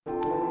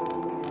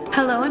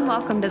Hello and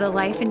welcome to the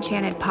Life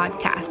Enchanted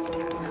podcast.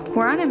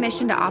 We're on a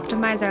mission to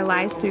optimize our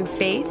lives through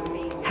faith,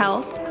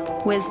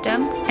 health,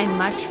 wisdom, and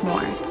much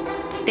more.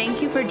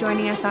 Thank you for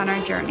joining us on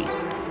our journey.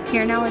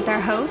 Here now is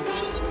our host,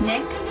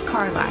 Nick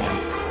Carlisle.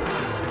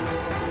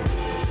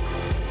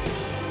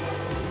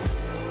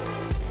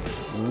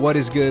 What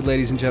is good,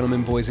 ladies and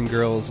gentlemen, boys and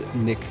girls?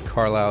 Nick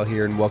Carlisle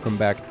here, and welcome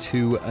back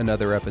to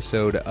another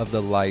episode of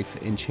the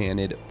Life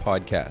Enchanted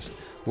podcast,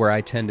 where I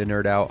tend to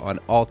nerd out on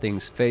all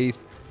things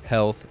faith,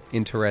 health,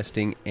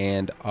 interesting,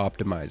 and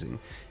optimizing.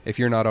 If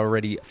you're not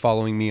already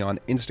following me on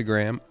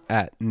Instagram,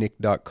 at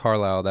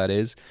nick.carlisle, that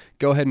is,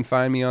 go ahead and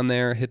find me on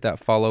there, hit that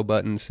follow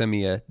button, send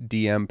me a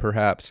DM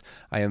perhaps.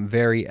 I am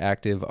very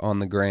active on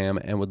the gram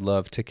and would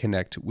love to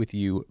connect with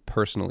you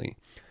personally.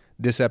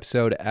 This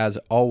episode, as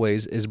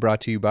always, is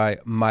brought to you by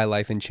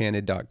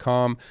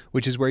mylifeenchanted.com,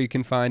 which is where you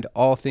can find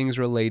all things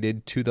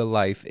related to the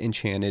Life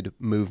Enchanted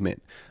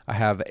movement. I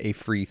have a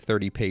free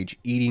 30-page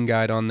eating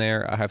guide on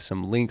there. I have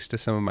some links to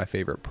some of my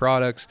favorite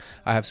products.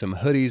 I have some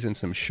hoodies and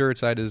some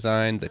shirts I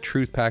designed. The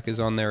Truth Pack is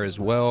on there as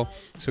well.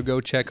 So go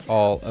check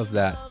all of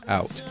that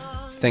out.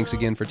 Thanks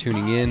again for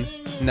tuning in.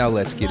 Now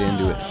let's get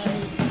into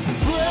it.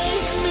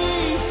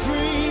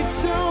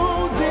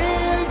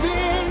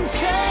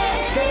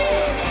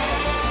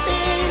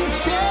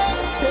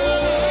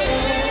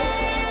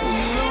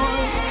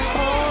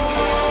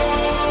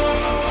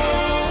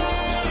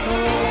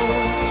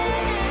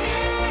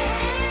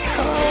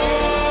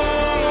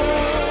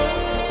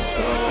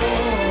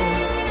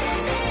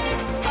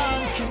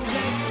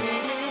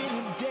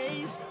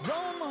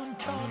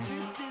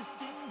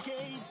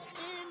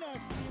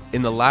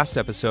 In the last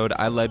episode,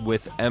 I led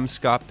with M.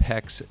 Scott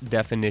Peck's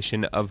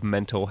definition of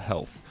mental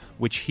health,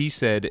 which he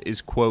said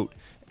is, quote,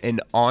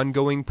 an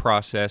ongoing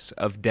process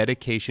of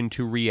dedication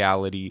to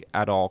reality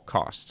at all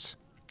costs.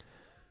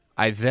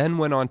 I then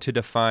went on to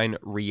define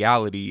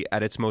reality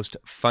at its most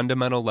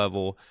fundamental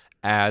level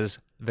as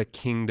the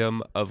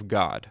kingdom of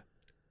God.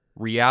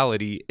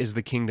 Reality is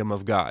the kingdom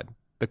of God,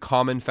 the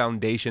common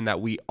foundation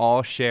that we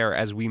all share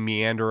as we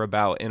meander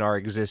about in our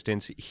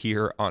existence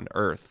here on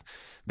earth.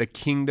 The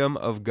kingdom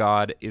of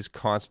God is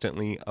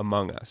constantly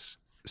among us.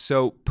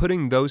 So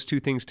putting those two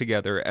things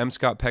together, M.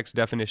 Scott Peck's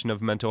definition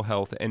of mental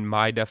health and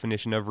my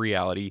definition of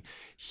reality,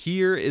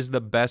 here is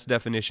the best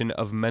definition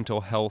of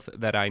mental health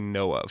that I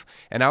know of.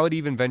 And I would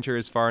even venture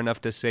as far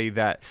enough to say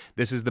that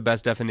this is the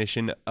best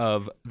definition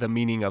of the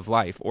meaning of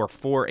life, or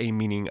for a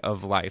meaning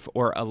of life,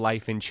 or a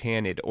life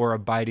enchanted, or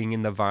abiding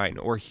in the vine,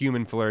 or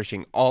human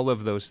flourishing, all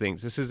of those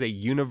things. This is a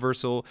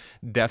universal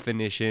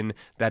definition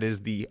that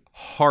is the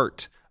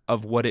heart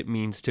of what it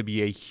means to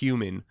be a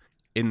human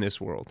in this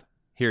world.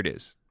 Here it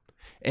is.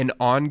 An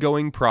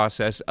ongoing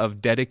process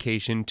of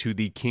dedication to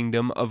the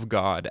kingdom of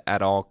God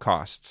at all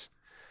costs.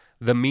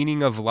 The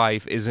meaning of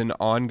life is an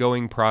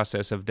ongoing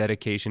process of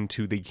dedication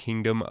to the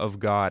kingdom of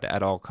God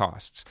at all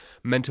costs.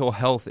 Mental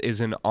health is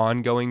an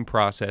ongoing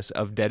process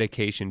of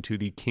dedication to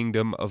the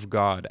kingdom of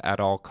God at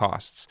all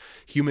costs.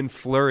 Human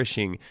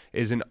flourishing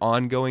is an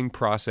ongoing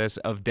process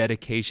of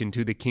dedication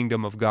to the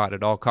kingdom of God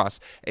at all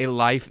costs. A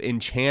life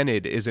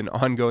enchanted is an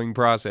ongoing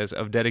process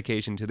of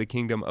dedication to the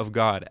kingdom of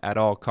God at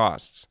all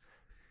costs.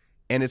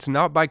 And it's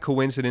not by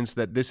coincidence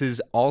that this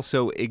is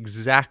also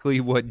exactly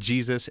what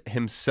Jesus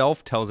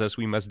himself tells us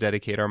we must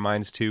dedicate our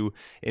minds to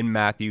in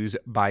Matthew's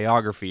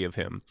biography of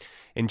him.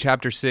 In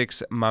chapter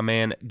 6, my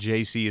man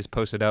JC is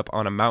posted up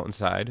on a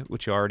mountainside,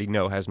 which you already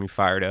know has me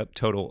fired up,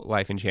 total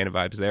Life Enchanted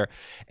vibes there,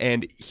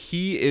 and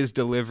he is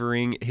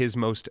delivering his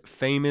most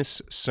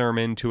famous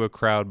sermon to a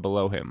crowd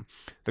below him.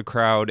 The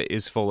crowd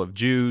is full of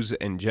Jews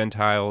and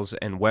Gentiles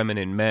and women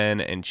and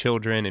men and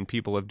children and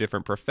people of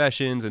different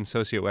professions and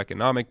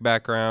socioeconomic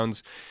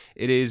backgrounds.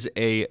 It is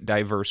a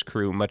diverse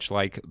crew, much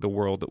like the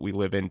world that we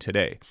live in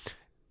today.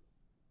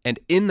 And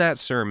in that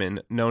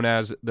sermon, known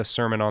as the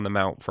Sermon on the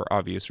Mount for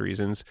obvious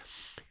reasons,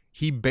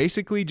 he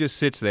basically just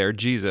sits there,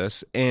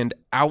 Jesus, and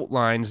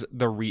outlines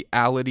the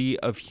reality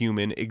of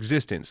human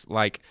existence.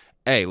 Like,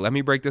 hey, let me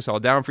break this all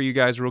down for you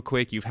guys real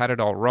quick. You've had it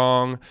all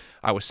wrong.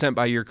 I was sent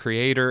by your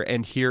creator,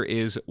 and here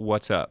is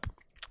what's up.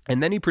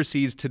 And then he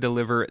proceeds to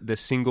deliver the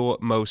single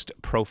most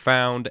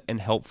profound and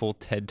helpful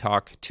TED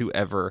Talk to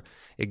ever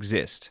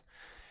exist.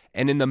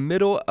 And in the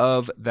middle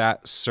of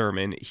that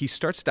sermon, he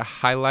starts to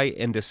highlight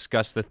and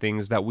discuss the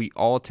things that we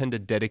all tend to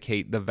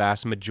dedicate the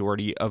vast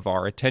majority of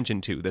our attention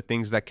to, the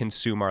things that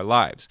consume our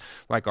lives,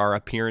 like our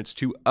appearance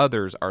to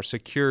others, our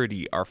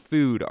security, our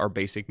food, our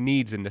basic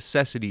needs and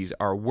necessities,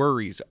 our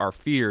worries, our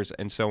fears,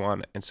 and so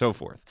on and so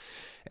forth.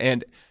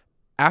 And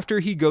after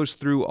he goes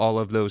through all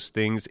of those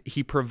things,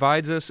 he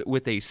provides us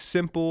with a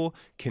simple,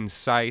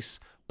 concise,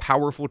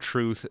 powerful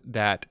truth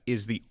that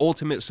is the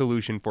ultimate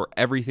solution for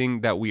everything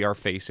that we are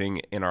facing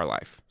in our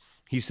life.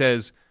 He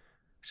says,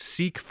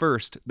 seek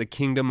first the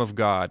kingdom of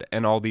God,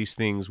 and all these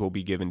things will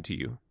be given to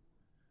you.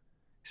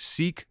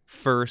 Seek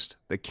first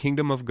the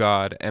kingdom of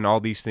God, and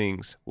all these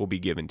things will be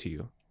given to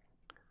you.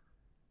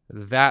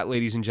 That,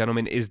 ladies and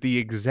gentlemen, is the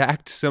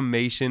exact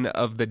summation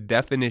of the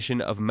definition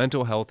of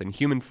mental health and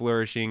human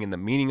flourishing and the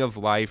meaning of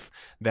life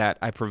that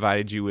I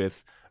provided you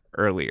with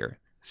earlier.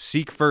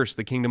 Seek first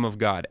the kingdom of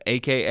God,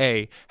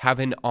 aka have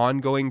an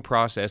ongoing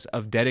process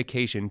of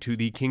dedication to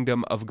the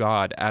kingdom of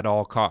God at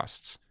all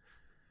costs.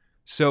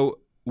 So,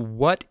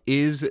 what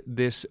is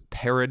this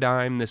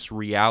paradigm, this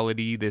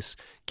reality, this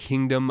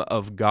kingdom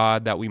of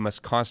God that we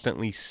must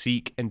constantly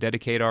seek and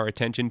dedicate our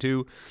attention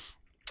to?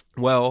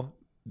 Well,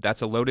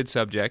 that's a loaded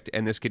subject,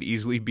 and this could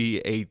easily be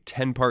a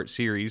 10-part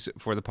series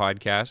for the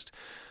podcast.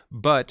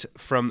 But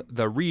from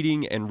the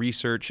reading and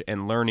research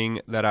and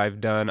learning that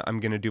I've done, I'm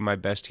going to do my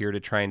best here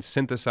to try and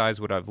synthesize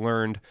what I've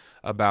learned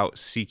about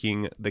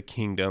seeking the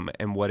kingdom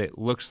and what it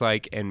looks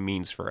like and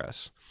means for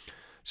us.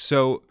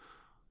 So,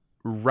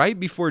 right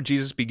before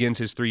Jesus begins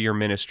his 3-year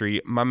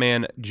ministry, my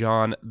man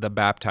John the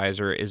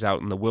Baptizer is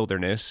out in the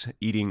wilderness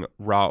eating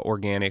raw,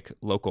 organic,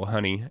 local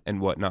honey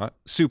and whatnot,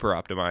 super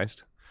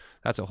optimized.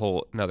 That's a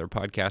whole another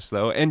podcast,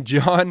 though. And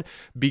John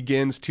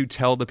begins to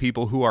tell the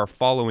people who are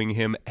following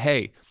him,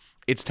 hey,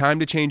 it's time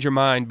to change your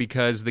mind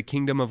because the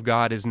kingdom of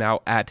God is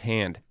now at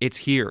hand. It's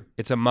here.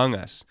 It's among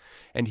us.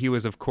 And he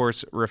was, of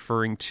course,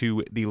 referring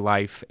to the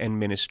life and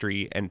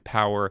ministry and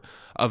power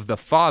of the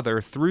Father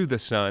through the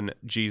Son,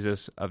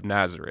 Jesus of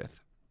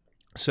Nazareth.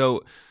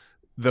 So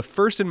the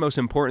first and most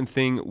important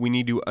thing we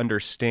need to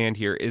understand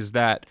here is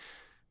that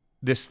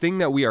this thing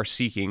that we are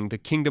seeking, the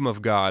kingdom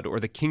of God or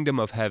the kingdom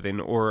of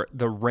heaven or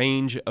the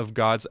range of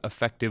God's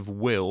effective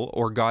will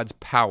or God's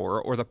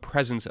power or the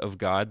presence of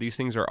God, these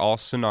things are all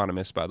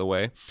synonymous, by the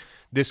way.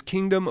 This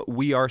kingdom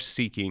we are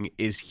seeking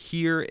is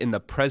here in the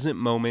present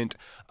moment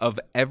of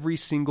every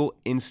single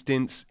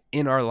instance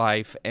in our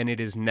life, and it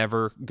is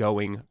never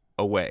going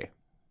away.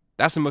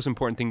 That's the most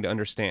important thing to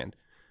understand.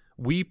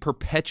 We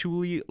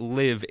perpetually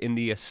live in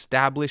the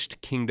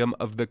established kingdom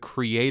of the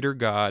Creator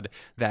God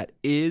that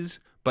is,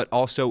 but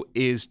also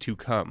is to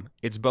come.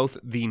 It's both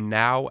the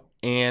now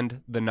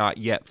and the not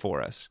yet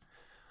for us.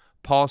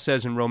 Paul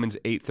says in Romans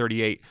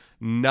 8:38,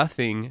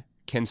 nothing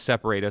can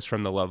separate us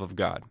from the love of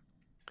God.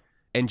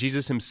 And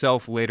Jesus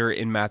himself later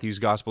in Matthew's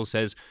gospel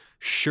says,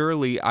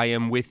 surely I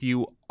am with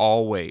you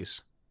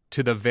always,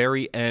 to the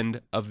very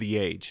end of the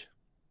age.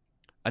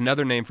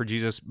 Another name for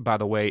Jesus, by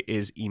the way,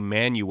 is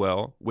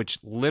Emmanuel, which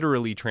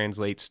literally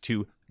translates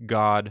to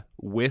God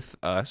with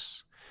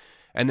us.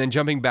 And then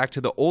jumping back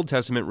to the Old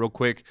Testament real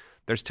quick,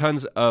 there's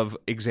tons of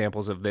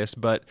examples of this,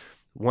 but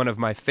one of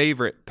my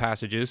favorite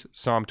passages,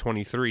 Psalm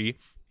 23,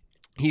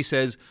 he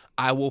says,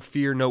 I will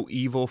fear no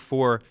evil,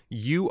 for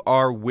you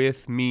are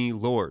with me,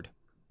 Lord.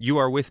 You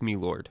are with me,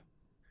 Lord.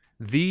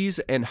 These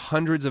and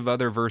hundreds of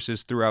other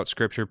verses throughout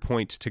Scripture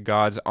point to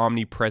God's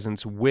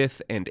omnipresence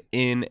with and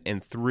in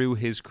and through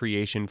his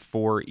creation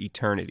for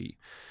eternity.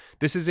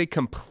 This is a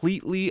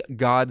completely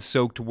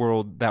God-soaked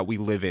world that we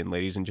live in,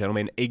 ladies and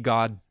gentlemen, a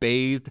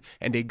God-bathed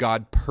and a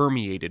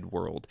God-permeated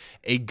world,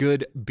 a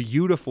good,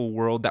 beautiful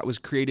world that was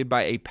created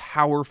by a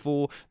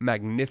powerful,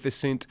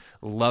 magnificent,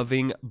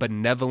 loving,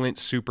 benevolent,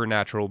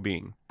 supernatural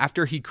being.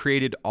 After he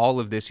created all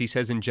of this, he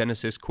says in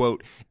Genesis,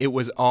 quote, it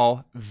was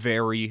all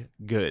very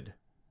good.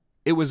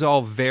 It was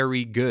all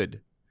very good.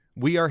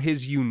 We are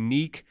his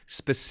unique,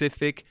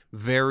 specific,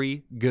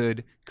 very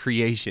good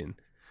creation.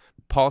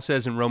 Paul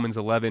says in Romans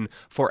 11,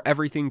 for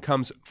everything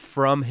comes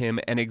from him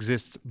and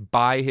exists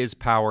by his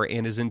power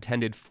and is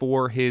intended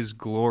for his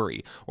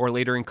glory. Or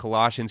later in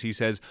Colossians, he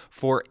says,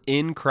 for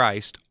in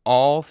Christ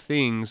all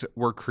things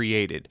were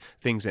created,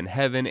 things in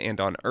heaven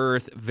and on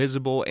earth,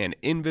 visible and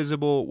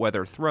invisible,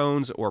 whether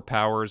thrones or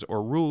powers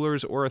or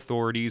rulers or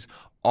authorities,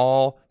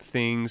 all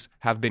things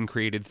have been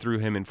created through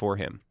him and for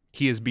him.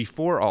 He is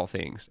before all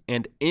things,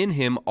 and in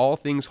him all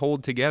things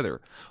hold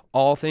together.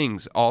 All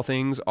things, all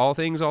things, all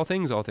things, all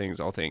things, all things,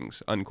 all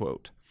things,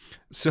 unquote.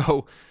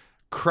 So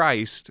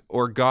Christ,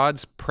 or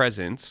God's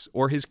presence,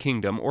 or his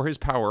kingdom, or his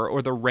power,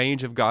 or the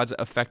range of God's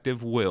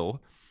effective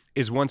will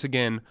is once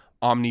again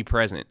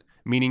omnipresent,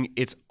 meaning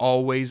it's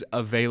always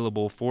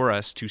available for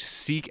us to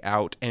seek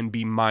out and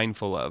be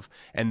mindful of.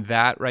 And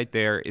that right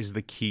there is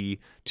the key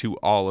to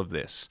all of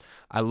this.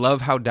 I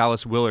love how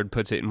Dallas Willard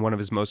puts it in one of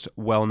his most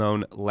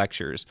well-known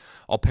lectures.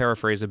 I'll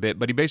paraphrase a bit,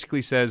 but he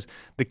basically says,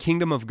 the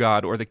kingdom of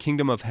God or the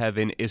kingdom of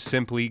heaven is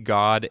simply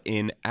God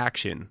in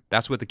action.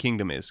 That's what the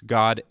kingdom is,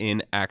 God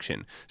in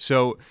action.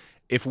 So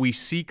if we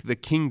seek the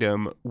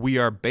kingdom, we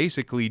are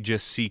basically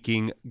just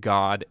seeking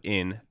God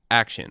in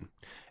action.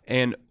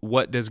 And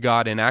what does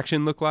God in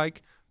action look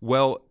like?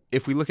 Well,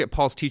 if we look at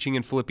Paul's teaching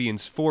in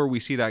Philippians 4, we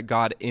see that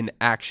God in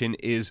action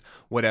is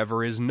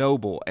whatever is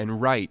noble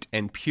and right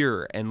and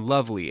pure and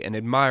lovely and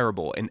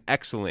admirable and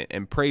excellent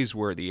and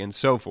praiseworthy and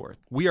so forth.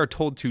 We are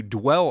told to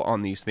dwell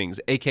on these things,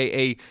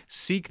 aka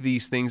seek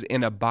these things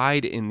and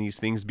abide in these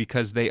things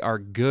because they are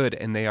good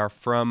and they are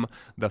from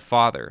the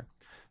Father.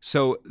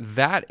 So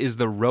that is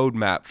the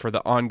roadmap for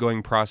the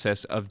ongoing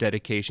process of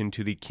dedication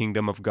to the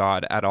kingdom of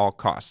God at all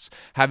costs.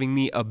 Having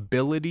the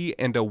ability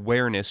and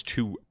awareness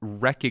to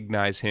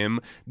recognize him,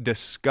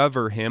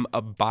 discover him,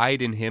 abide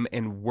in him,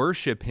 and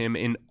worship him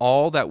in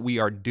all that we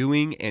are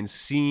doing and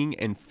seeing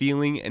and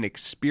feeling and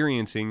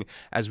experiencing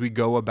as we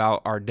go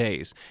about our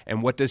days.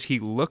 And what does he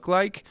look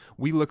like?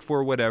 We look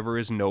for whatever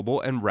is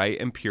noble and right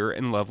and pure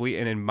and lovely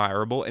and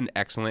admirable and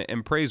excellent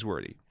and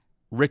praiseworthy.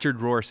 Richard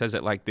Rohr says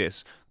it like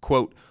this,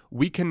 quote,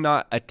 "We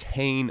cannot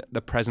attain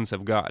the presence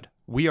of God.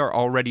 We are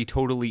already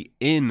totally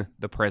in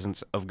the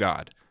presence of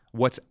God.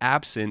 What's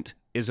absent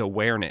is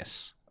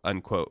awareness,"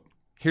 unquote.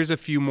 Here's a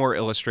few more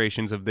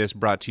illustrations of this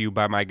brought to you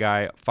by my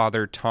guy,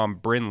 Father Tom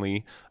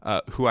Brindley,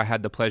 who I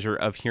had the pleasure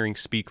of hearing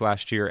speak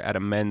last year at a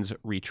men's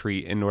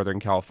retreat in Northern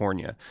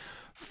California.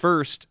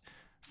 First,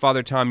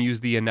 Father Tom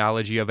used the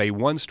analogy of a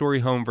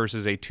one-story home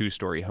versus a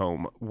two-story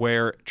home,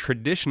 where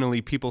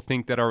traditionally people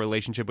think that our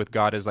relationship with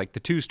God is like the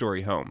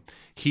two-story home.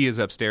 He is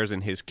upstairs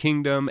in his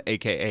kingdom,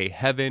 aka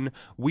heaven.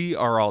 We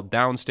are all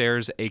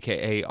downstairs,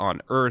 aka on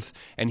earth,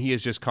 and he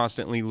is just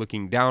constantly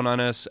looking down on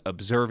us,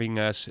 observing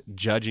us,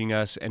 judging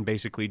us, and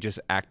basically just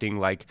acting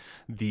like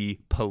the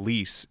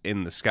police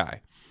in the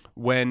sky.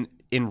 When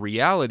in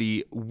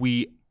reality,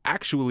 we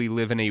actually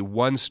live in a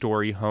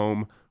one-story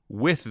home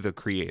with the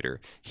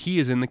Creator. He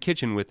is in the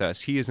kitchen with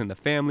us. He is in the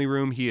family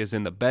room. He is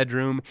in the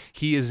bedroom.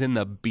 He is in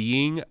the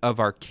being of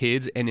our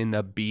kids and in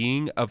the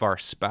being of our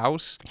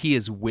spouse. He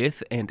is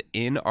with and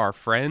in our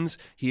friends.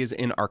 He is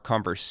in our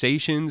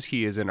conversations.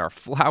 He is in our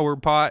flower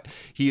pot.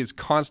 He is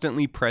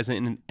constantly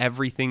present in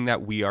everything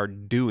that we are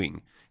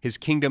doing. His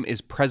kingdom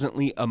is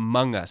presently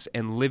among us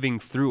and living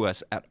through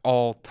us at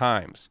all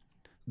times.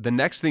 The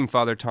next thing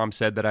Father Tom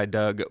said that I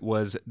dug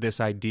was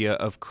this idea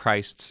of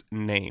Christ's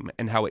name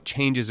and how it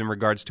changes in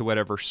regards to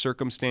whatever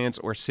circumstance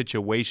or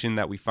situation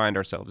that we find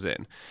ourselves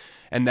in.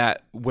 And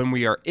that when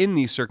we are in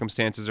these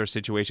circumstances or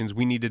situations,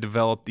 we need to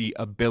develop the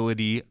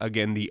ability,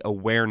 again, the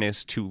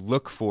awareness to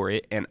look for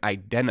it and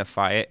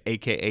identify it,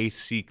 aka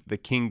seek the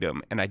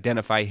kingdom and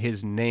identify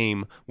his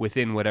name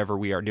within whatever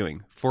we are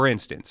doing. For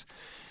instance,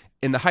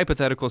 in the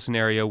hypothetical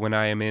scenario when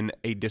I am in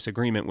a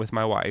disagreement with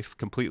my wife,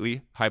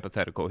 completely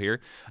hypothetical here,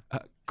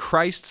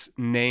 Christ's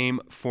name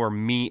for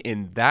me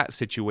in that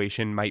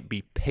situation might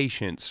be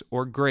patience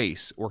or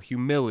grace or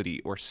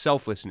humility or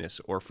selflessness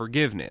or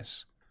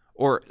forgiveness.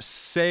 Or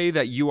say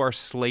that you are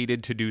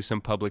slated to do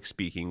some public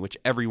speaking, which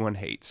everyone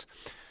hates.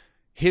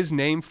 His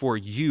name for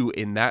you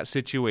in that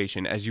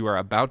situation, as you are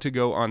about to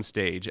go on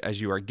stage,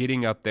 as you are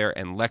getting up there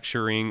and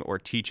lecturing or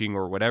teaching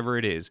or whatever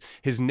it is,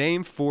 his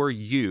name for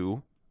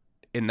you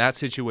in that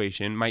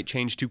situation might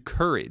change to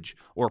courage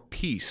or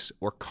peace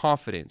or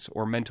confidence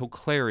or mental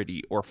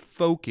clarity or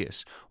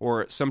focus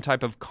or some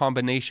type of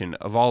combination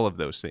of all of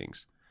those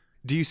things.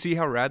 Do you see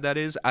how rad that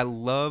is? I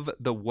love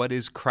the what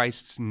is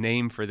Christ's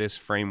name for this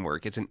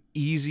framework. It's an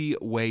easy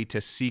way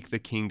to seek the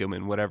kingdom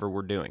in whatever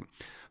we're doing.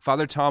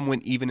 Father Tom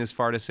went even as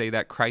far to say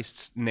that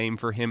Christ's name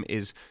for him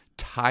is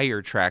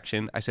tire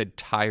traction. I said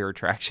tire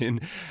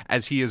traction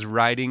as he is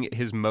riding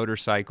his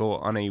motorcycle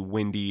on a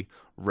windy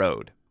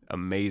road.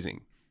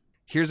 Amazing.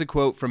 Here's a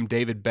quote from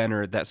David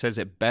Benner that says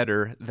it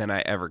better than I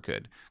ever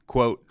could.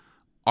 Quote,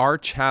 "Our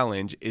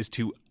challenge is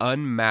to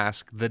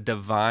unmask the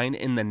divine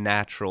in the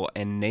natural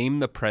and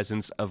name the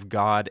presence of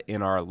God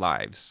in our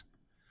lives."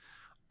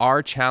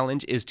 Our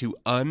challenge is to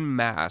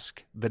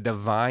unmask the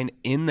divine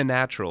in the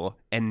natural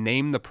and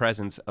name the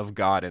presence of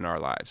God in our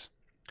lives.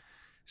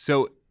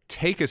 So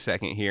take a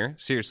second here.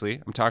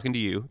 Seriously, I'm talking to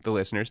you, the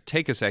listeners.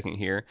 Take a second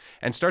here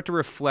and start to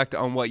reflect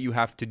on what you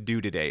have to do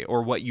today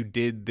or what you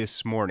did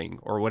this morning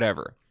or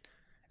whatever.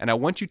 And I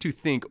want you to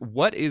think,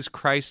 what is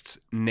Christ's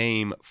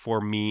name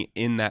for me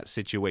in that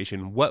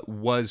situation? What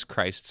was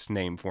Christ's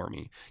name for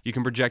me? You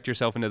can project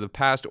yourself into the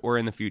past or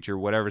in the future,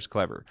 whatever's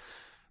clever.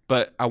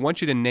 But I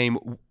want you to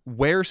name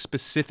where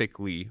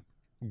specifically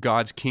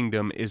God's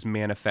kingdom is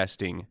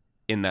manifesting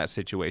in that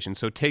situation.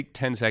 So take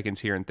 10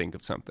 seconds here and think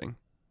of something.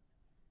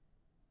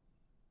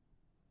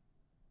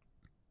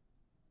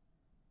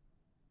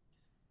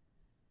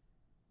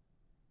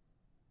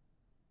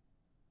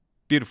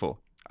 Beautiful.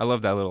 I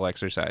love that little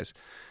exercise.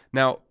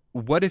 Now,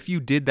 what if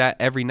you did that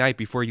every night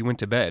before you went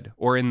to bed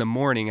or in the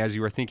morning as you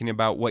were thinking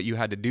about what you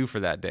had to do for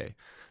that day?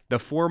 The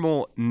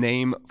formal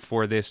name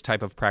for this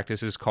type of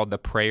practice is called the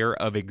prayer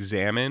of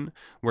examine,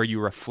 where you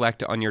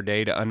reflect on your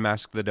day to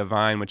unmask the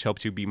divine, which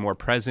helps you be more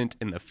present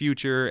in the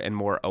future and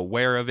more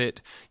aware of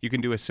it. You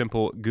can do a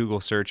simple Google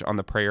search on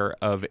the prayer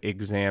of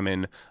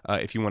examine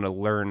if you want to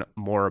learn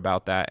more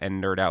about that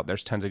and nerd out.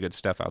 There's tons of good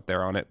stuff out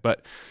there on it.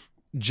 But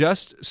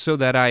just so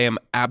that I am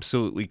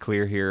absolutely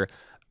clear here,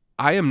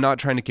 I am not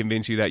trying to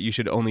convince you that you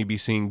should only be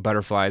seeing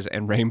butterflies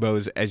and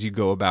rainbows as you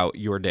go about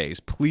your days.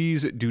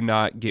 Please do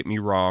not get me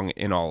wrong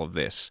in all of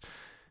this.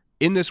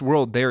 In this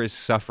world, there is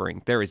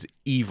suffering. There is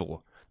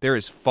evil. There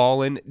is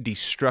fallen,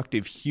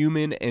 destructive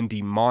human and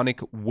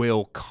demonic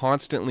will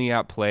constantly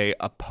at play,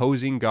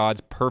 opposing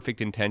God's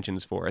perfect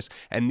intentions for us.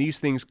 And these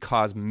things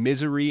cause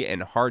misery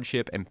and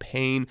hardship and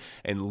pain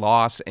and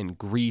loss and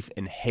grief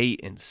and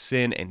hate and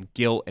sin and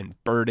guilt and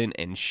burden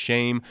and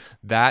shame.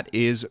 That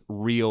is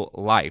real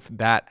life.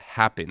 That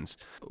happens.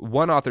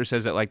 One author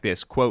says it like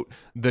this, quote,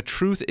 "The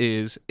truth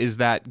is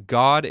that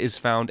God is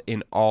found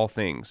in all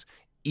things,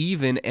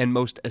 even and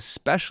most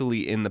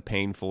especially in the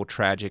painful,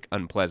 tragic,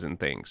 unpleasant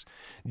things.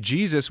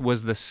 Jesus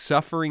was the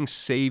suffering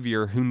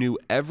Savior who knew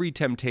every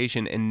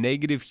temptation and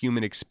negative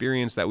human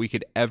experience that we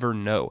could ever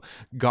know.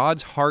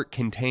 God's heart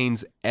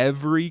contains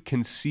every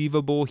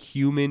conceivable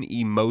human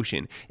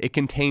emotion. It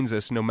contains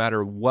us no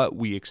matter what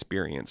we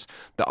experience.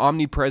 The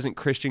omnipresent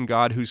Christian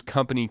God, whose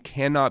company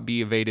cannot be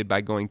evaded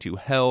by going to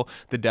hell,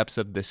 the depths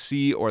of the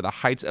sea, or the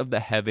heights of the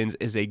heavens,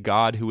 is a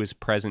God who is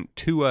present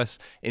to us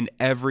in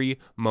every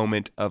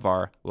moment of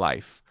our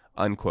life,"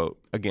 unquote.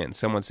 Again,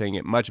 someone saying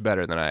it much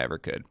better than I ever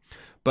could.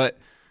 But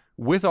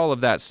with all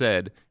of that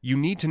said, you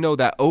need to know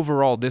that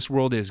overall this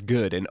world is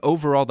good, and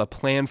overall the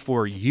plan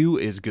for you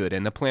is good,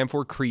 and the plan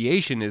for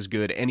creation is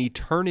good, and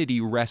eternity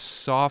rests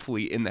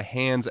softly in the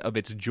hands of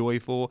its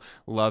joyful,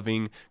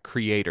 loving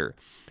Creator.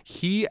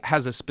 He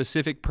has a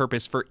specific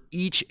purpose for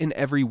each and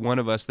every one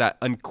of us that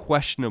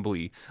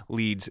unquestionably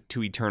leads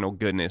to eternal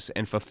goodness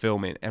and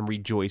fulfillment and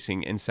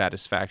rejoicing and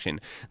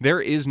satisfaction. There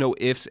is no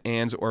ifs,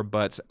 ands, or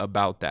buts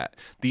about that.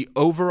 The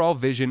overall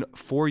vision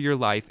for your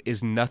life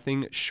is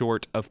nothing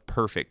short of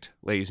perfect,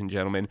 ladies and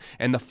gentlemen,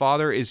 and the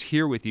Father is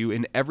here with you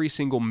in every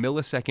single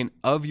millisecond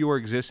of your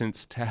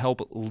existence to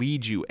help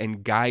lead you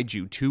and guide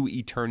you to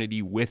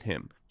eternity with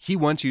Him. He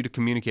wants you to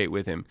communicate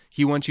with Him.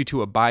 He wants you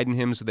to abide in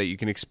Him so that you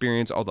can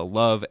experience all the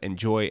love and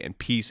joy and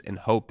peace and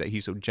hope that He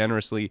so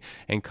generously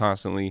and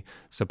constantly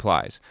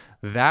supplies.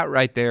 That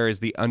right there is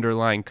the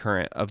underlying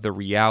current of the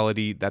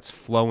reality that's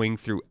flowing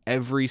through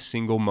every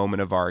single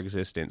moment of our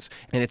existence.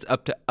 And it's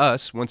up to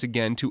us, once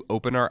again, to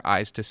open our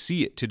eyes to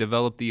see it, to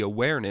develop the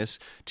awareness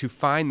to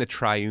find the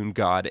triune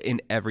God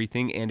in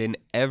everything and in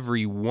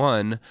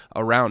everyone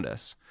around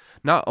us.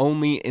 Not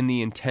only in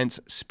the intense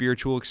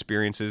spiritual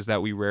experiences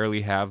that we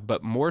rarely have,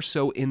 but more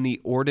so in the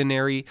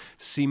ordinary,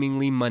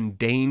 seemingly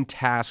mundane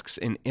tasks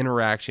and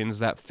interactions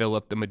that fill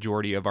up the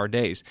majority of our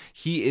days.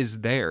 He is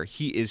there.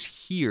 He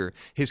is here.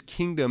 His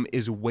kingdom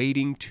is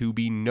waiting to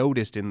be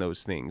noticed in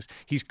those things.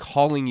 He's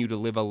calling you to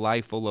live a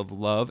life full of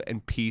love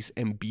and peace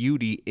and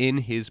beauty in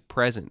His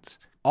presence.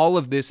 All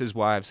of this is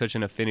why I have such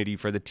an affinity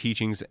for the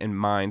teachings and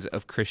minds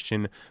of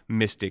Christian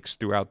mystics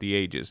throughout the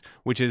ages,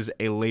 which is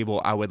a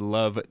label I would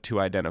love to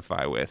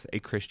identify with, a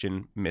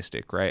Christian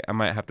mystic, right? I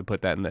might have to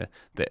put that in the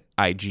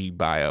IG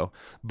bio.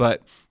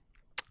 But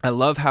I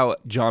love how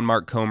John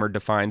Mark Comer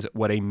defines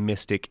what a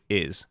mystic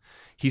is.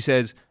 He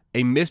says,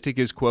 a mystic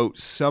is, quote,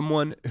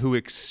 someone who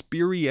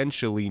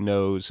experientially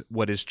knows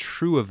what is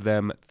true of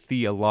them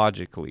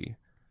theologically.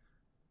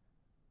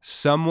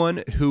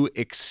 Someone who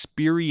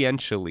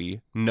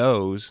experientially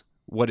knows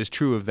what is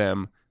true of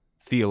them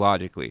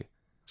theologically.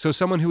 So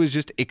someone who is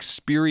just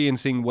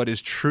experiencing what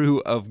is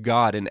true of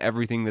God in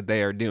everything that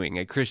they are doing,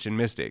 a Christian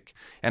mystic.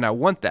 And I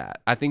want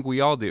that. I think we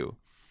all do.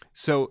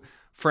 So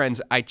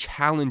friends, I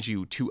challenge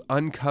you to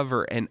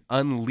uncover and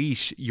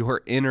unleash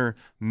your inner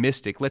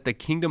mystic. Let the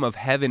kingdom of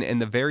heaven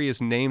and the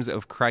various names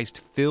of Christ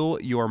fill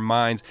your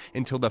minds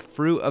until the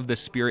fruit of the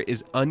Spirit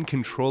is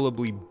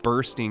uncontrollably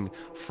bursting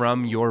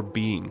from your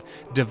being.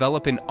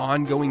 Develop an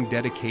ongoing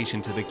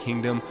dedication to the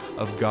kingdom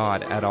of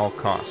God at all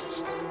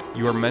costs.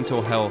 Your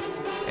mental health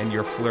and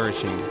your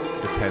flourishing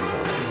depend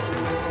on it.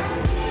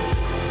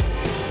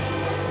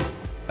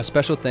 A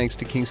special thanks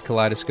to King's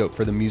Kaleidoscope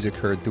for the music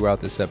heard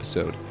throughout this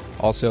episode.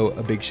 Also,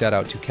 a big shout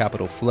out to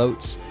Capital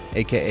Floats,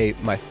 aka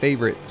my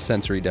favorite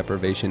sensory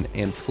deprivation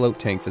and float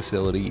tank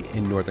facility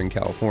in Northern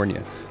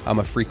California. I'm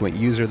a frequent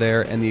user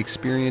there, and the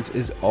experience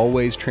is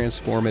always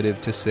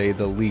transformative to say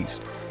the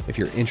least. If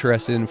you're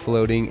interested in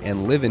floating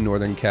and live in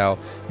Northern Cal,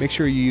 make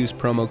sure you use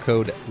promo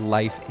code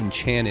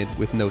LifeEnchanted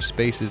with no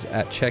spaces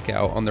at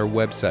checkout on their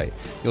website.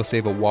 You'll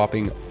save a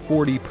whopping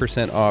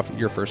 40% off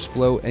your first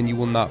float, and you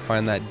will not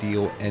find that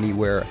deal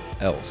anywhere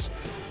else.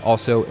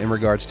 Also, in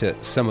regards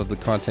to some of the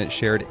content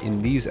shared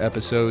in these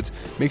episodes,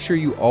 make sure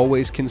you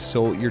always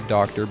consult your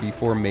doctor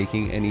before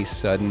making any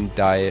sudden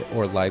diet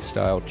or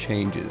lifestyle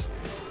changes.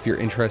 If you're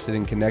interested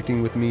in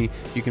connecting with me,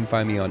 you can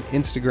find me on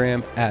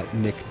Instagram at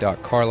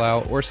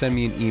nick.carlisle or send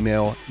me an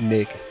email,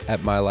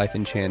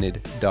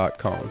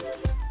 nick@mylifeenchanted.com.